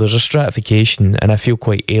 And so there's a stratification, and I feel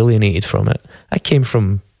quite alienated from it. I came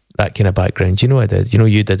from that kind of background. You know I did. You know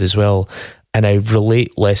you did as well. And I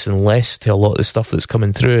relate less and less to a lot of the stuff that's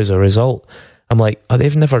coming through as a result. I'm like, oh,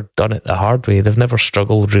 they've never done it the hard way. They've never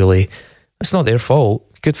struggled, really. It's not their fault.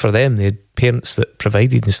 Good for them. They had parents that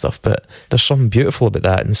provided and stuff. But there's something beautiful about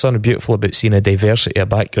that, and something beautiful about seeing a diversity of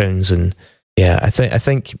backgrounds. And yeah, I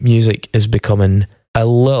think music is becoming a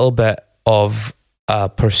little bit of a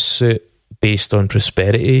pursuit based on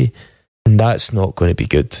prosperity, and that's not going to be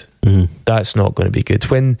good. That's not going to be good.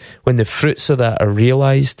 When the fruits of that are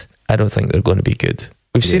realised, I don't think they're going to be good.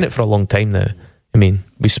 We've seen it for a long time now. I mean,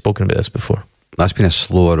 we've spoken about this before. That's been a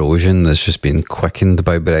slow erosion that's just been quickened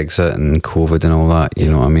by Brexit and COVID and all that. You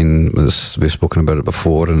know what I mean? We've spoken about it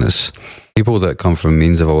before, and it's people that come from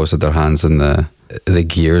means have always had their hands in the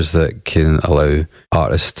gears that can allow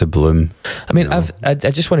artists to bloom. I mean, I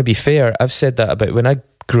just want to be fair. I've said that about when I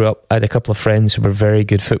grew up. I had a couple of friends who were very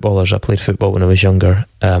good footballers. I played football when I was younger,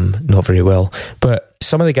 not very well, but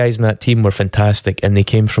some of the guys in that team were fantastic, and they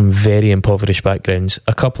came from very impoverished backgrounds.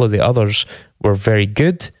 A couple of the others were very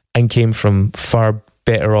good and came from far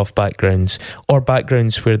better off backgrounds, or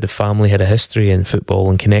backgrounds where the family had a history in football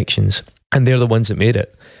and connections, and they're the ones that made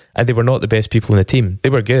it. And they were not the best people in the team. They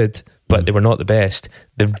were good, but they were not the best.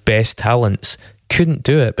 The best talents couldn't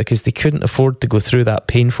do it because they couldn't afford to go through that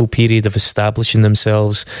painful period of establishing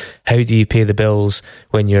themselves. How do you pay the bills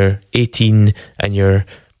when you're 18 and you're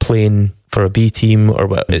playing for a B team? Or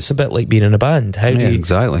what? It's a bit like being in a band. How do you,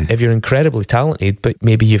 exactly. If you're incredibly talented, but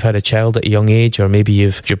maybe you've had a child at a young age, or maybe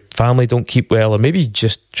your family don't keep well, or maybe you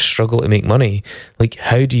just struggle to make money. Like,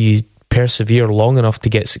 how do you persevere long enough to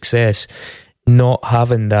get success? Not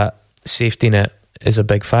having that safety net is a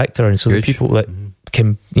big factor. And so the people that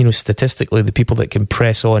can, statistically, the people that can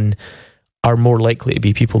press on are more likely to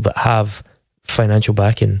be people that have financial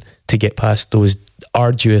backing to get past those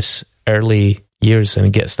arduous early years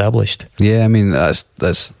and get established. Yeah, I mean,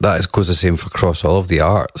 that goes the same for across all of the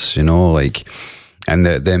arts, and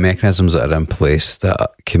the mechanisms that are in place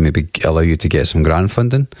that can maybe allow you to get some grant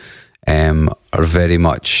funding are very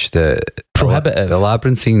much the Prohibitive. The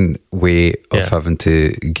labyrinthine way of Yeah. having to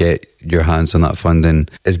get your hands on that funding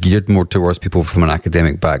is geared more towards people from an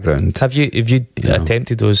academic background. Have you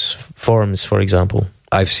attempted those forums, for example?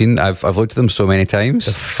 I've looked at them so many They're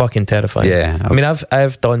times. fucking terrifying. Yeah, I mean,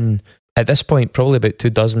 I've done at this point probably about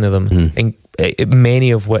 24 of them, Mm. and many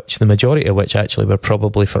of which, the majority of which, actually were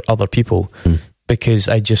probably for other people. Because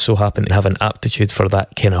I just so happen to have an aptitude for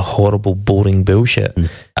that kind of horrible, boring bullshit.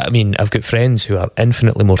 I mean, I've got friends who are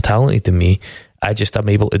infinitely more talented than me. I'm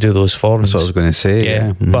able to do those forums. That's what I was going to say.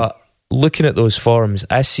 Yeah. But looking at those forums,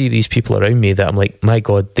 I see these people around me that I'm like, my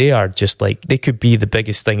God, they are just like, they could be the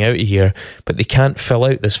biggest thing out of here, but they can't fill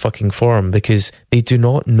out this fucking form because they do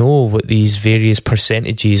not know what these various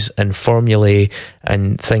percentages and formulae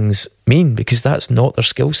and things mean, because that's not their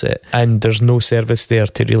skill set. And there's no service there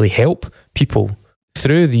to really help people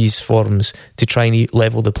through these forums to try and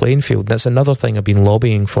level the playing field. That's another thing I've been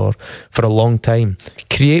lobbying for a long time.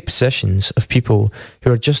 Create positions of people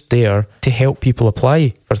who are just there to help people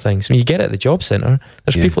apply for things. I mean, you get it at the job centre.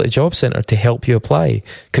 There's people at the job centre to help you apply,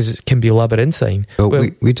 because it can be labyrinthine. Well,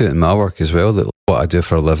 we do it in my work as well. That what I do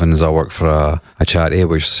for a living is I work for a charity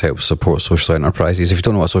which helps support social enterprises. If you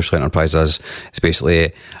don't know what a social enterprise is, it's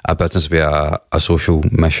basically a business with a social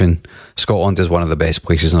mission. Scotland is one of the best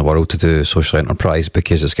places in the world to do social enterprise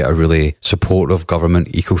because it's got a really supportive government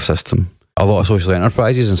ecosystem. A lot of social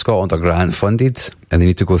enterprises in Scotland are grant funded, and they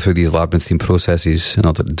need to go through these labyrinthine processes in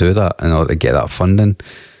order to do that, in order to get that funding.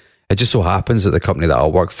 It just so happens that the company that I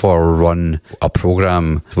work for run a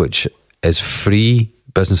programme which is free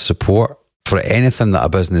business support for anything that a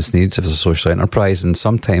business needs if it's a social enterprise. And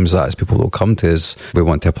sometimes that is people that will come to us, we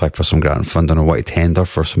want to apply for some grant funding or want to tender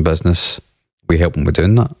for some business. We help them with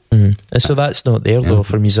doing that. And so that's not there though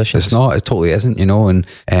for musicians. It's not, it totally isn't, you know.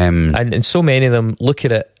 And so many of them look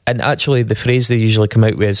at it, and actually the phrase they usually come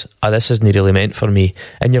out with is, this isn't really meant for me.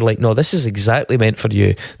 And you're like, no, this is exactly meant for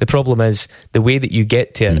you. The problem is the way that you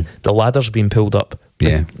get to it, the ladder's been pulled up.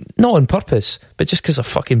 Yeah. Not on purpose, but just because of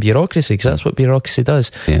fucking bureaucracy, because that's what bureaucracy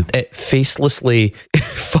does. Yeah. It facelessly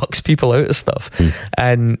fucks people out of stuff.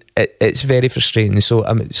 And it's very frustrating. So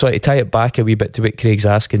to tie it back a wee bit to what Craig's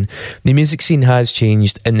asking, the music scene has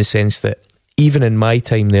changed in the sense that even in my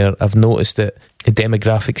time there, I've noticed that the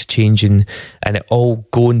demographics changing and it all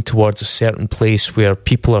going towards a certain place where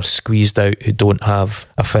people are squeezed out who don't have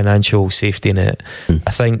a financial safety net.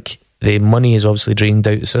 I think the money is obviously drained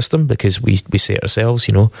out the system because we say it ourselves,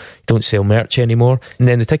 you know, don't sell merch anymore. And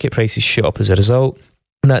then the ticket prices shoot up as a result.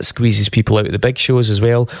 And that squeezes people out of the big shows as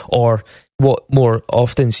well. Or what more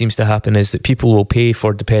often seems to happen is that people will pay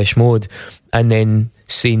for Depeche Mode and then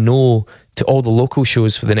say no to all the local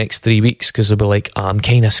shows for the next 3 weeks because they'll be like, I'm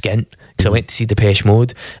kind of skint because I went to see Depeche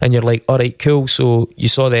Mode. And you're like, all right, cool. So you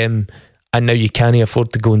saw them and now you can't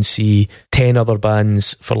afford to go and see 10 other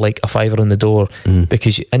bands for like $5 on the door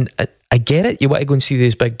because and I get it, you want to go and see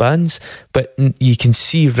these big bands, but you can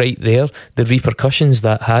see right there the repercussions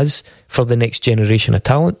that has for the next generation of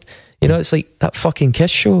talent. You know, it's like that fucking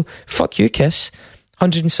Kiss show. Fuck you, Kiss.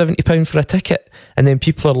 £170 for a ticket, and then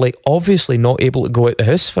people are like obviously not able to go out the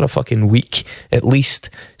house for a fucking week at least,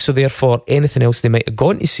 so therefore anything else they might have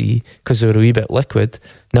gone to see because they were a wee bit liquid,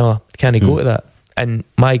 no, can't go to that. And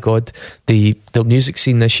my God, the music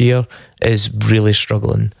scene this year is really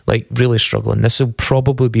struggling, like really struggling. This will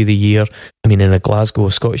probably be the year, I mean, in a Glasgow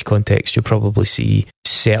or Scottish context, you'll probably see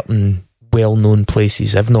certain well-known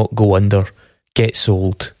places, if not go under, get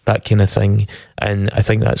sold, that kind of thing. And I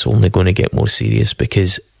think that's only going to get more serious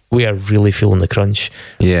because we are really feeling the crunch.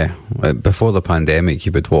 Yeah, before the pandemic,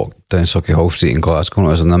 you would walk down Sauchiehall Hall Street in Glasgow and it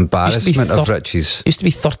was an embarrassment of riches. Used to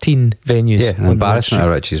be 13 venues. Yeah, an embarrassment of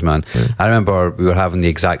riches, man. I remember we were having the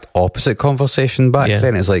exact opposite conversation back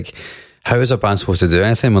then. It's like, how is a band supposed to do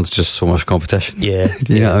anything when there's just so much competition? Yeah.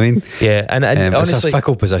 You know what I mean? Yeah, and honestly, it's a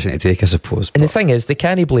fickle position to take, I suppose. And the thing is, they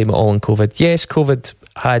can't blame it all on COVID. Yes, COVID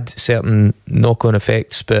had certain knock-on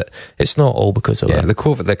effects, but it's not all because of that. The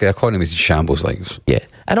COVID, the economy's in shambles, like. Yeah,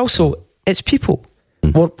 and also, it's people.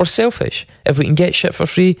 We're selfish. If we can get shit for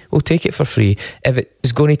free, we'll take it for free. If it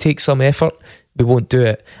is going to take some effort, we won't do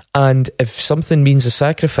it. And if something means a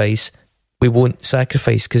sacrifice, we won't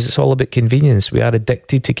sacrifice because it's all about convenience. We are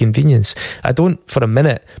addicted to convenience. I don't for a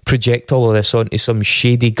minute project all of this onto some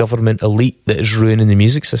shady government elite that is ruining the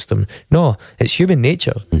music system. No, it's human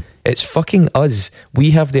nature. It's fucking us.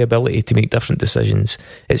 We have the ability to make different decisions.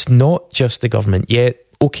 It's not just the government. Yeah,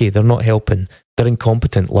 okay, they're not helping. They're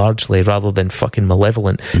incompetent largely rather than fucking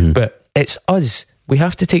malevolent. But it's us. We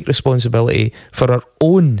have to take responsibility for our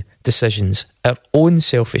own decisions, our own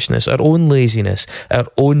selfishness, our own laziness, our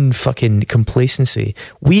own fucking complacency.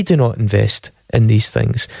 We do not invest in these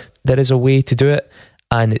things. There is a way to do it,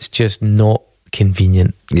 and it's just not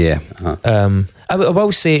convenient. Yeah. I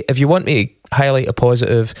will say, if you want me to highlight a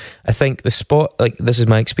positive, I think this is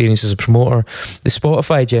my experience as a promoter, the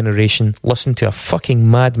Spotify generation listen to a fucking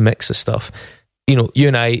mad mix of stuff. You know, you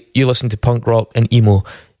and I, you listen to punk rock and emo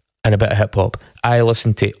and a bit of hip hop. I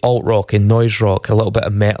listen to alt rock and noise rock, a little bit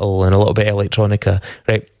of metal and a little bit of electronica,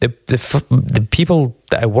 right? The people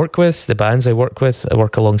that I work with, the bands I work with, I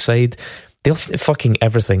work alongside, they listen to fucking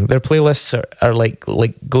everything. Their playlists are like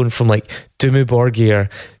going from like Dimmu Borgir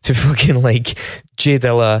to fucking like Jay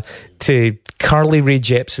Dilla to Carly Rae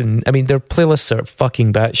Jepsen. I mean, their playlists are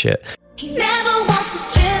fucking batshit. He never wants to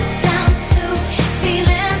strip down to his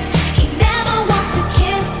feelings. He never wants to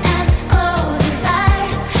kiss and close his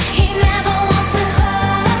eyes. He never wants to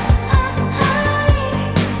hide.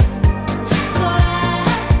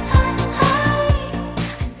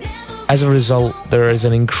 As a result, there is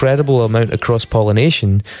an incredible amount of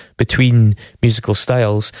cross-pollination between musical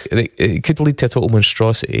styles. It could lead to a total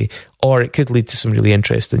monstrosity, or it could lead to some really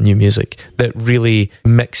interesting new music that really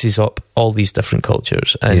mixes up all these different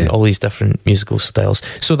cultures and all these different musical styles.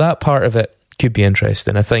 So that part of it could be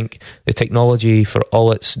interesting. I think the technology, for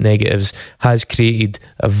all its negatives, has created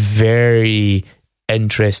a very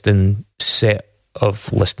interesting set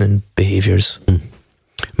of listening behaviours.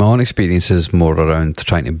 My own experience is more around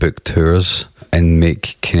trying to book tours and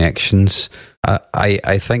make connections.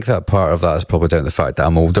 I think that part of that is probably down to the fact that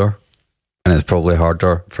I'm older, and it's probably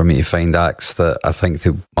harder for me to find acts that I think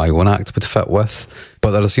that my own act would fit with.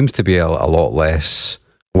 But there seems to be a lot less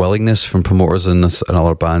willingness from promoters in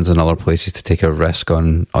other bands and other places to take a risk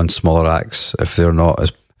on smaller acts if they're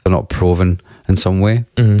not proven in some way,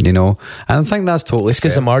 you know. And I think that's totally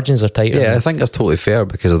because fair. the margins are tighter. Yeah, I think that's totally fair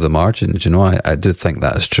because of the margins, you know. I do think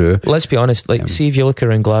that is true. Let's be honest, see if you look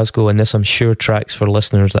around Glasgow, and this I'm sure tracks for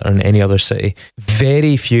listeners that are in any other city,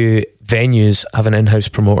 very few venues have an in-house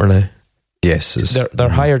promoter now. Yes, they're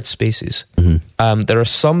hired spaces. There are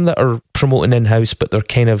some that are promoting in-house, but they're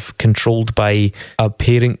kind of controlled by a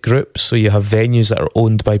parent group. So you have venues that are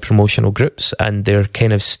owned by promotional groups, and they're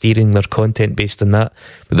kind of steering their content based on that.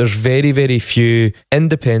 But there's very, very few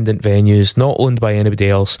independent venues, not owned by anybody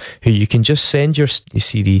else, who you can just send your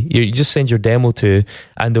CD, you just send your demo to,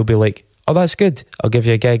 and they'll be like, "Oh, that's good, I'll give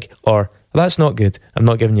you a gig," or "That's not good, I'm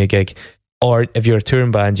not giving you a gig." Or if you're a touring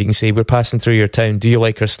band, you can say, "We're passing through your town. Do you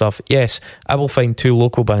like our stuff?" "Yes, I will find 2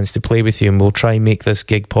 local bands to play with you and we'll try and make this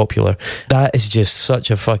gig popular." That is just such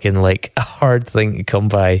a fucking like a hard thing to come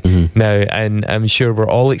by now. And I'm sure we're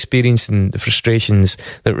all experiencing the frustrations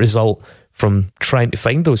that result from trying to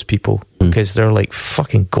find those people because they're like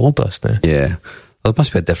fucking gold dust now. Yeah. There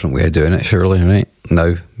must be a different way of doing it, surely, right?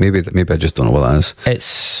 Now, maybe I just don't know what that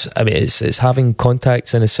is. It's having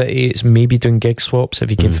contacts in a city. It's maybe doing gig swaps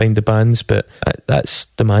if you can find the bands, but that's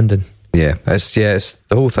demanding. Yeah, it's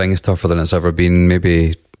the whole thing is tougher than it's ever been.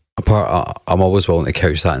 Maybe I'm always willing to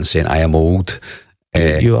couch that and saying I am old.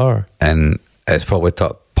 You are, and it's probably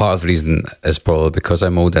part of the reason is probably because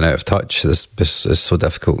I'm old and out of touch. It's so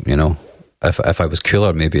difficult, you know. If I was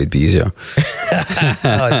cooler, maybe it'd be easier.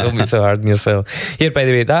 Don't be so hard on yourself. Here, by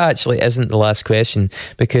the way, that actually isn't the last question,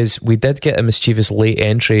 because we did get a mischievous late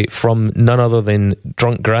entry from none other than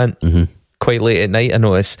Drunk Grant. Quite late at night, I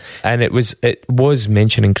noticed, and it was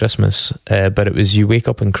mentioning Christmas, but it was, you wake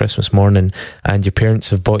up on Christmas morning and your parents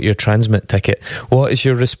have bought your Transmit ticket. What is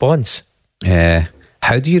your response?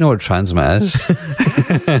 How do you know what Transmit is?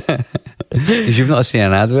 Because you've not seen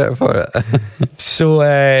an advert for it. So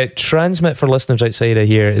Transmit, for listeners outside of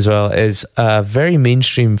here as well, is a very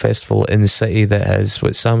mainstream festival in the city that has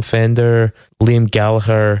Sam Fender, Liam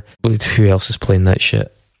Gallagher. Who else is playing that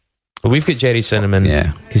shit? Well, we've got Jerry Cinnamon,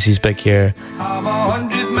 because he's big here. I'm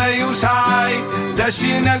 100 miles high,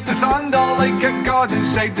 dishing out the thunder like a god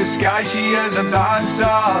inside the sky. She is a dancer,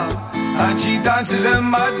 and she dances in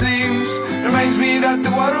my dreams. Reminds me that the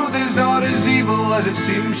world is not as evil as it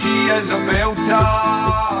seems. She is a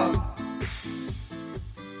belter.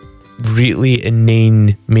 Really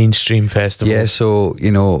inane mainstream festival. Yeah, so,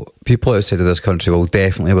 you know, people outside of this country will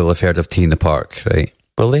have heard of Tea in the Park, right?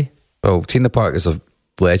 Will they? Well, Tea in the Park is a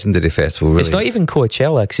legendary festival, really. It's not even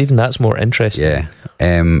Coachella, because even that's more interesting. Yeah,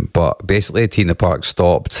 but basically Tea in the Park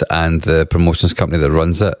stopped, and the promotions company that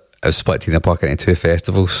runs it has split Tea in the Park into 2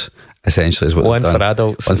 festivals. Essentially, is what one they've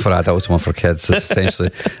done. For adults, one for kids. That's essentially,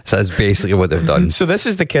 that's basically what they've done. So this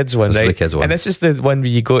is the kids one, right? The kids one, and this is the one where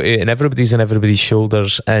you go to and everybody's on everybody's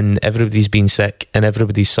shoulders, and everybody's been sick, and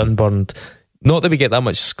everybody's sunburned. Not that we get that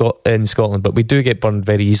much in Scotland, but we do get burned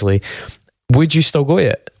very easily. Would you still go to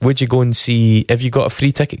it? Would you go and see, if you got a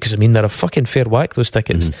free ticket? Because I mean, they're a fucking fair whack, those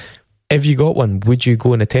tickets. If you got one, would you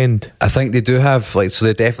go and attend? I think they do have, like, so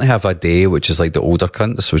they definitely have a day which is like the older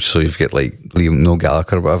cunts, which so you've got like Liam No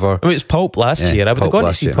Gallagher or whatever. I mean, it was Pulp last year. I would have gone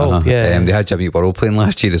to see year, Pulp, yeah. They had Jimmy Worrell playing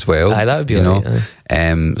last year as well. Aye, that would be you right,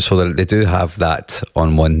 know. So they do have that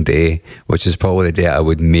on one day, which is probably the day I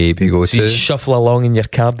would maybe go So to. you shuffle along in your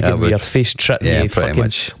cardigan with your face tripping, Yeah, you pretty fucking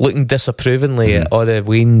much. looking disapprovingly at all the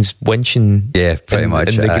Waynes winching Yeah, pretty in, much.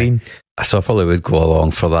 in the aye. green. So I probably would go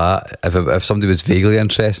along for that. If somebody was vaguely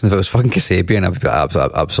interested, if it was fucking Kasabian, I would be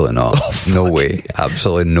absolutely not. No way.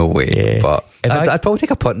 Absolutely no way. Yeah. But If I'd probably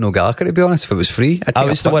take a punt No Gallagher, to be honest. If it was free, I'd take I a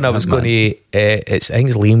was the punt one I on was him, going man. to. I think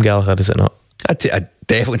it's Liam Gallagher, is it not? I'd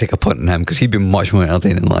definitely take a punt on him because he'd be much more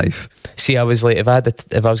entertaining in life. See, I was like, if I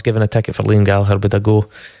was given a ticket for Liam Gallagher, would I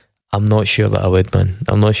go? I'm not sure that I would, man.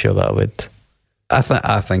 I'm not sure that I would. I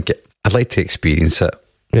think I'd like to experience it.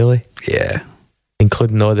 Really? Yeah.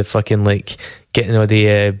 Including all the fucking, like, getting all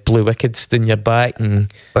the blue wickets in your back,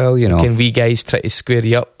 and Well, you know, can wee guys try to square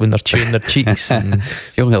you up when they're chewing their cheeks, and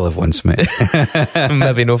you only live once, mate.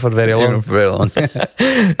 maybe not for very You long. know, for very long.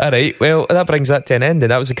 All right, well, that brings that to an end,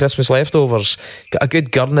 and that was the Christmas leftovers. Got a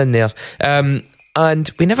good gurn in there.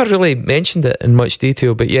 And we never really mentioned it in much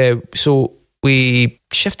detail, but yeah, so we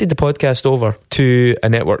shifted the podcast over to a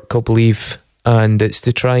network called Bleav, and it's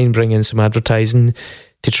to try and bring in some advertising,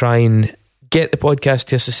 to try and get the podcast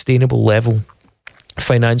to a sustainable level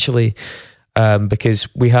financially,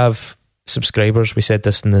 because we have subscribers. We said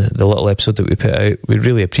this in the little episode that we put out. We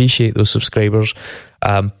really appreciate those subscribers,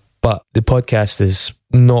 but the podcast is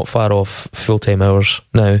not far off full-time hours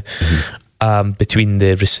now. Between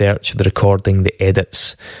the research, the recording, the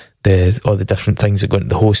edits, all the different things that go into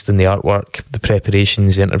the hosting, the artwork, the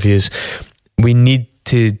preparations, the interviews, we need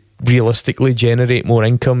to realistically generate more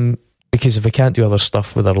income, because if we can't do other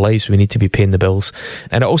stuff with our lives, we need to be paying the bills.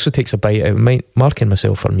 And it also takes a bite out of Mark and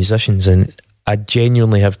myself are musicians, and I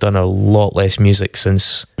genuinely have done a lot less music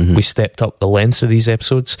since we stepped up the lengths of these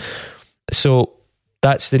episodes. So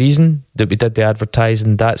that's the reason that we did the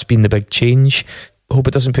advertising. That's been the big change. I hope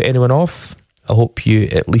it doesn't put anyone off. I hope you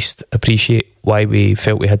at least appreciate why we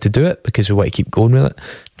felt we had to do it, because we want to keep going with it.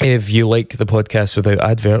 If you like the podcast without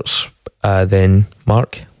adverts, then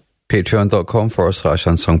Mark,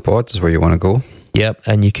 Patreon.com/unsungpod is where you want to go. yep,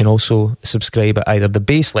 and you can also subscribe at either the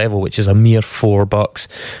base level, which is a mere $4,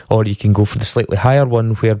 or you can go for the slightly higher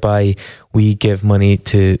one, whereby we give money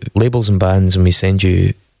to labels and bands and we send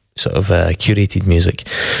you sort of curated music.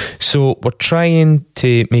 So we're trying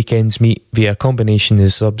to make ends meet via a combination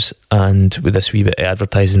of subs and with this wee bit of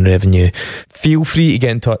advertising revenue. Feel free to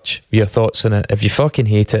get in touch with your thoughts on it. If you fucking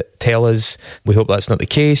hate it, tell us. We hope that's not the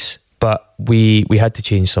case, but we had to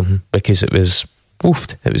change something because it was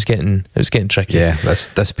woofed. It was getting tricky. Yeah,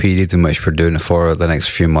 this period in which we're doing it for the next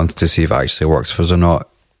few months to see if it actually works for us or not.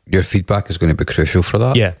 Your feedback is going to be crucial for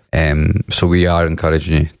that. Yeah. So we are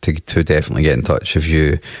encouraging you to definitely get in touch if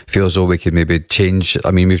you feel as though we could maybe change.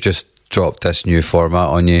 I mean, we've just dropped this new format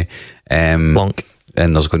on you. Plonk.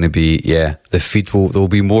 And there's going to be, the feed there'll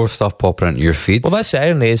be more stuff popping into your feed. Well, that's the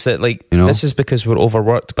irony, is that, like, You know? this is because we're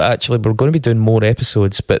overworked, but actually we're going to be doing more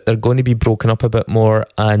episodes, but they're going to be broken up a bit more,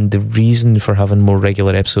 and the reason for having more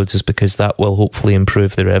regular episodes is because that will hopefully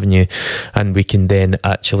improve the revenue, and we can then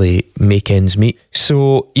actually make ends meet.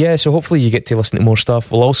 So hopefully you get to listen to more stuff.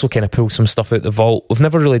 We'll also kind of pull some stuff out the vault. We've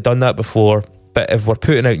never really done that before, but if we're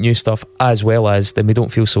putting out new stuff as well as, then we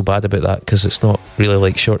don't feel so bad about that, because it's not really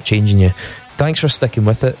like shortchanging you. Thanks for sticking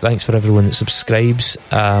with it. Thanks for everyone that subscribes.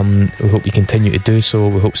 We hope you continue to do so.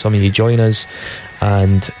 We hope some of you join us.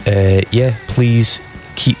 And please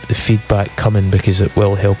keep the feedback coming, because it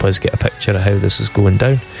will help us get a picture of how this is going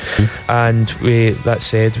down. And that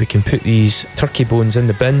said, we can put these turkey bones in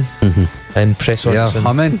the bin and press on some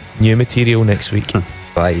humming. new material next week.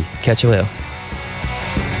 Bye. Catch you later.